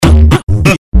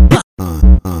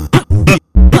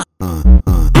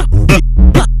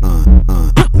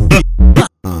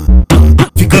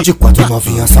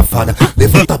safada,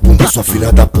 levanta a bunda, sua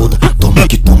filha da puta. Toma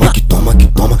que toma, que toma, que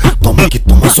toma, toma que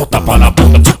toma, só tapa na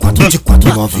bunda. De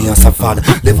quatro novinha safada,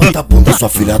 levanta a bunda, sua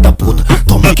filha da puta.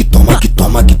 Toma que toma, que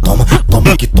toma, que toma,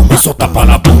 toma que toma, só tapa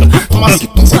na bunda. Toma que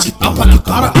toma, de tapa no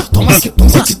cara. Toma que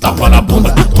toma, de tapa na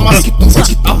bunda. Toma que toma,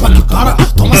 de tapa no cara.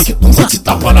 Toma que toma, de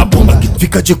tapa na bunda.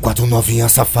 Fica de quatro novinha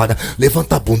safada,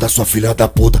 levanta a bunda, sua filha da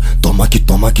puta. Toma que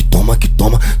toma, que toma, que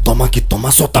toma, toma que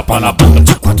toma, só tapa na bunda.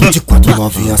 De quatro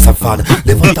novinha safada,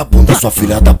 levanta a bunda, sua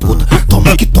filha da puta.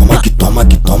 Toma que toma, que toma,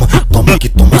 que toma, toma que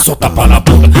toma, só tapa na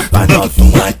bunda. Vai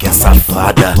novinha que é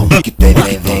safada, toma que vem,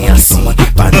 vem, vem assim.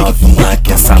 Vai novinha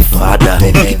que é safada,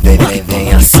 vem, vem, vem, vem,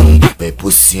 vem assim. Vem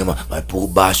por cima, vai por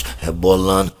baixo,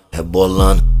 rebolando,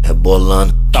 rebolando,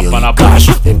 rebolando. Tapa na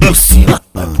bunda. Vem por cima,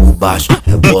 vai por baixo,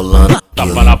 rebolando.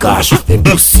 Tapa na bunda. Vem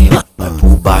por cima, vai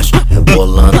por baixo,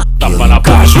 rebolando. Tapa na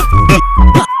bunda.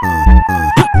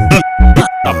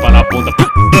 Tapa na bunda.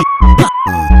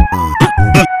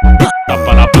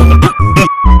 Tapa na bunda.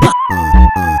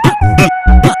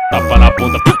 Tapa na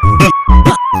bunda.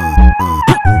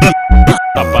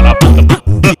 Tapa na bunda.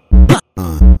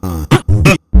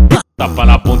 Tapa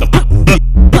na bunda.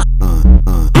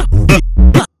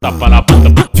 Tapa na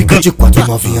bunda. Fica de quatro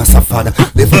novinha safada,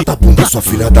 levanta a bunda, sua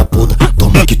filha da puta.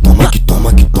 Toma que toma, que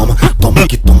toma, que toma, toma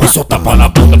que toma, só tapa na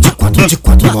bunda. De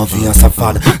quatro novinha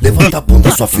safada, levanta a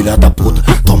bunda, sua filha da puta.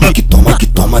 Toma que toma, que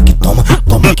toma, que toma,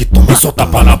 toma que toma, só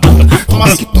tapa na bunda. Toma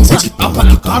que toma, de tapa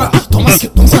no cara. Toma que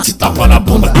toma, de tapa na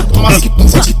bunda. Toma que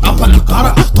toma, de tapa no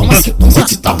cara. Toma que toma,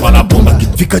 de tapa na bunda.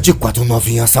 Fica de quatro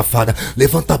novinha safada,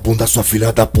 levanta a bunda, sua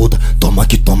filha da puta. Toma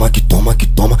que toma, que toma, que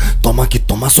toma, toma que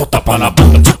toma, só tapa na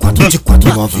bunda. De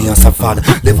quatro novinha safada,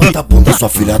 levanta a bunda, sua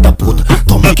filha da puta.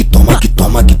 Toma que toma, que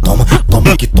toma, que toma,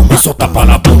 toma que toma, só tapa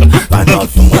na bunda. Vai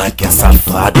novinha que é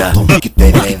safada, toma que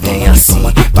vem, vem, vem assim.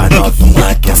 Vai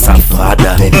novinha que é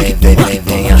safada, vem, vem, vem, vem,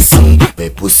 vem assim. Vem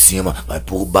por cima, vai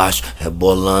por baixo,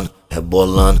 rebolando,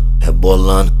 rebolando,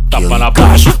 rebolando. Tapa na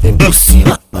bunda. Vem por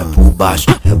cima, vai por baixo,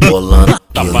 rebolando.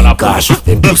 Tapa na bunda.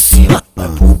 Vem por cima, vai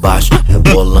por baixo,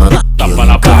 rebolando. Tapa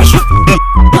na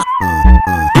bunda.